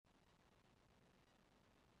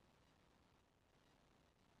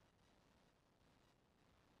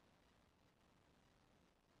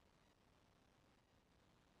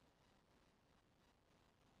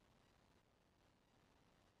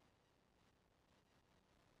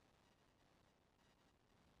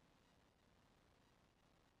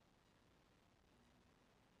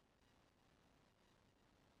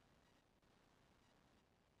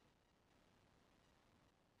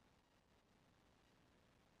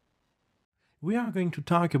We are going to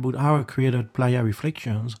talk about how I created Playa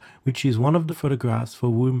Reflections, which is one of the photographs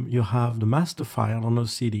for whom you have the master file on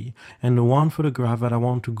OCD, and the one photograph that I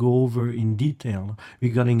want to go over in detail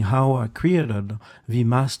regarding how I created the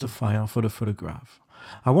master file for the photograph.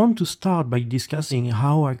 I want to start by discussing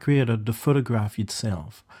how I created the photograph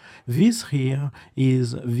itself. This here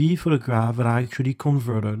is the photograph that I actually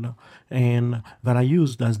converted and that I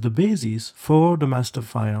used as the basis for the master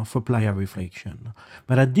file for Playa Reflection.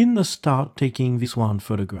 But I didn't start taking this one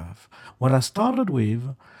photograph. What I started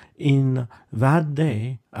with in that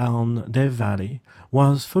day on Death Valley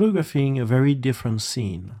was photographing a very different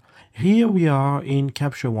scene. Here we are in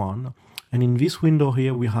Capture One, and in this window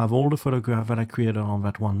here we have all the photographs that I created on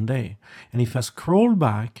that one day. And if I scroll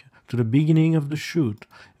back to the beginning of the shoot,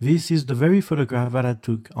 this is the very photograph that I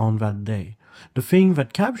took on that day. The thing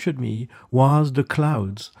that captured me was the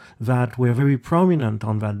clouds that were very prominent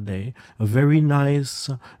on that day. A very nice,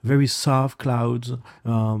 very soft clouds,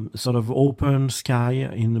 sort of open sky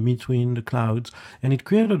in between the clouds, and it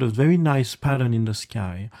created a very nice pattern in the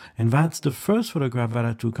sky. And that's the first photograph that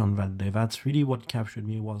I took on that day. That's really what captured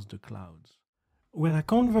me, was the clouds. When I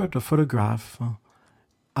convert a photograph,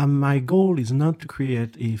 my goal is not to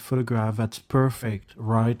create a photograph that's perfect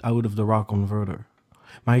right out of the raw converter.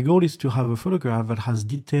 My goal is to have a photograph that has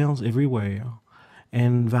details everywhere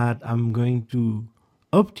and that I'm going to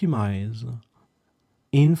optimize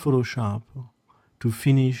in Photoshop to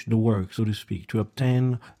finish the work, so to speak, to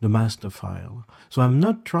obtain the master file. So I'm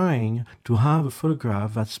not trying to have a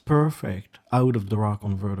photograph that's perfect out of the raw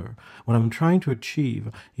converter. What I'm trying to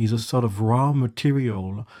achieve is a sort of raw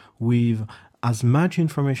material with as much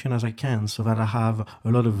information as I can so that I have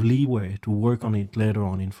a lot of leeway to work on it later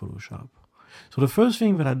on in Photoshop. So the first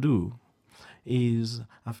thing that I do is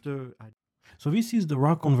so this is the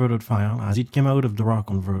raw converted file as it came out of the raw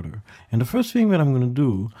converter. And the first thing that I'm going to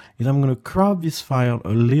do is I'm going to crop this file a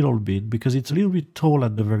little bit because it's a little bit tall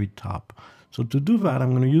at the very top. So to do that,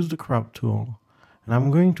 I'm going to use the crop tool and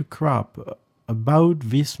I'm going to crop about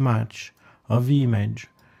this much of the image,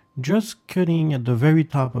 just cutting at the very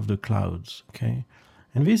top of the clouds, okay?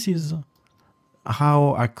 And this is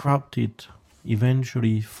how I cropped it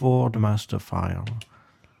eventually for the master file.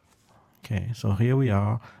 Okay, so here we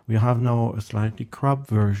are. We have now a slightly cropped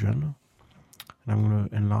version. And I'm going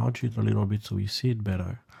to enlarge it a little bit so we see it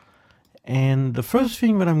better. And the first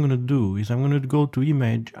thing that I'm going to do is I'm going to go to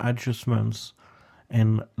Image, Adjustments,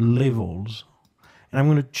 and Levels. And I'm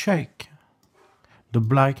going to check the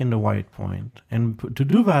black and the white point. And to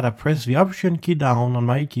do that, I press the Option key down on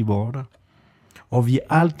my keyboard, or the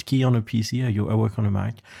Alt key on a PC, I work on a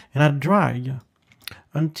Mac, and I drag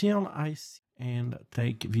until I see and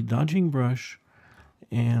take the dodging brush,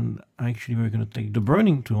 and actually we're going to take the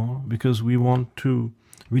burning tool because we want to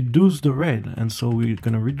reduce the red, and so we're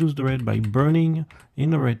going to reduce the red by burning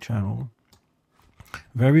in the red channel.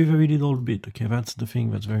 Very, very little bit, okay, that's the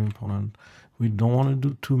thing that's very important. We don't want to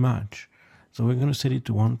do too much. So we're going to set it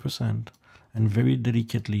to 1% and very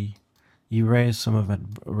delicately erase some of that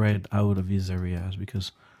red out of these areas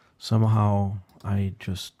because somehow I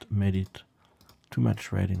just made it too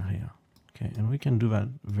much red in here. Okay, and we can do that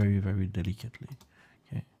very, very delicately.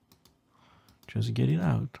 Okay, just get it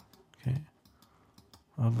out. Okay,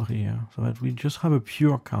 over here, so that we just have a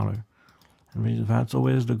pure color. And that's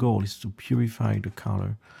always the goal, is to purify the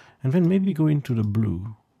color. And then maybe go into the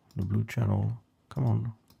blue channel. Come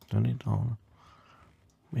on, turn it on.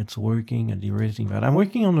 It's working at erasing that. I'm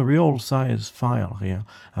working on a real size file here.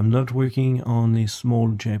 I'm not working on a small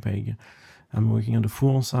JPEG. I'm working on the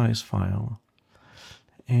full size file.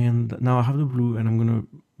 And now I have the blue, and I'm going to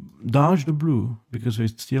dodge the blue because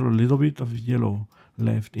there's still a little bit of yellow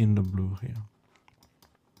left in the blue here,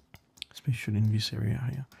 especially in this area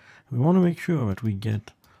here. We want to make sure that we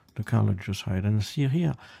get the color just right. And see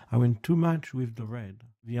here, I went too much with the red.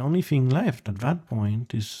 The only thing left at that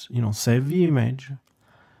point is, save the image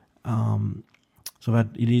so that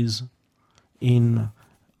it is in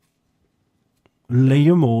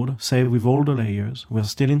layer mode, save with all the layers. We're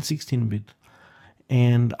still in 16-bit.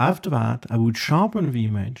 And after that, I would sharpen the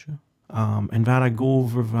image, and that I go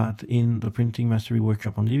over that in the Printing Mastery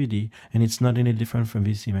Workshop on DVD, and it's not any different from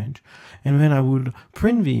this image. And then I would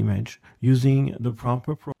print the image using the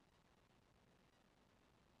proper program.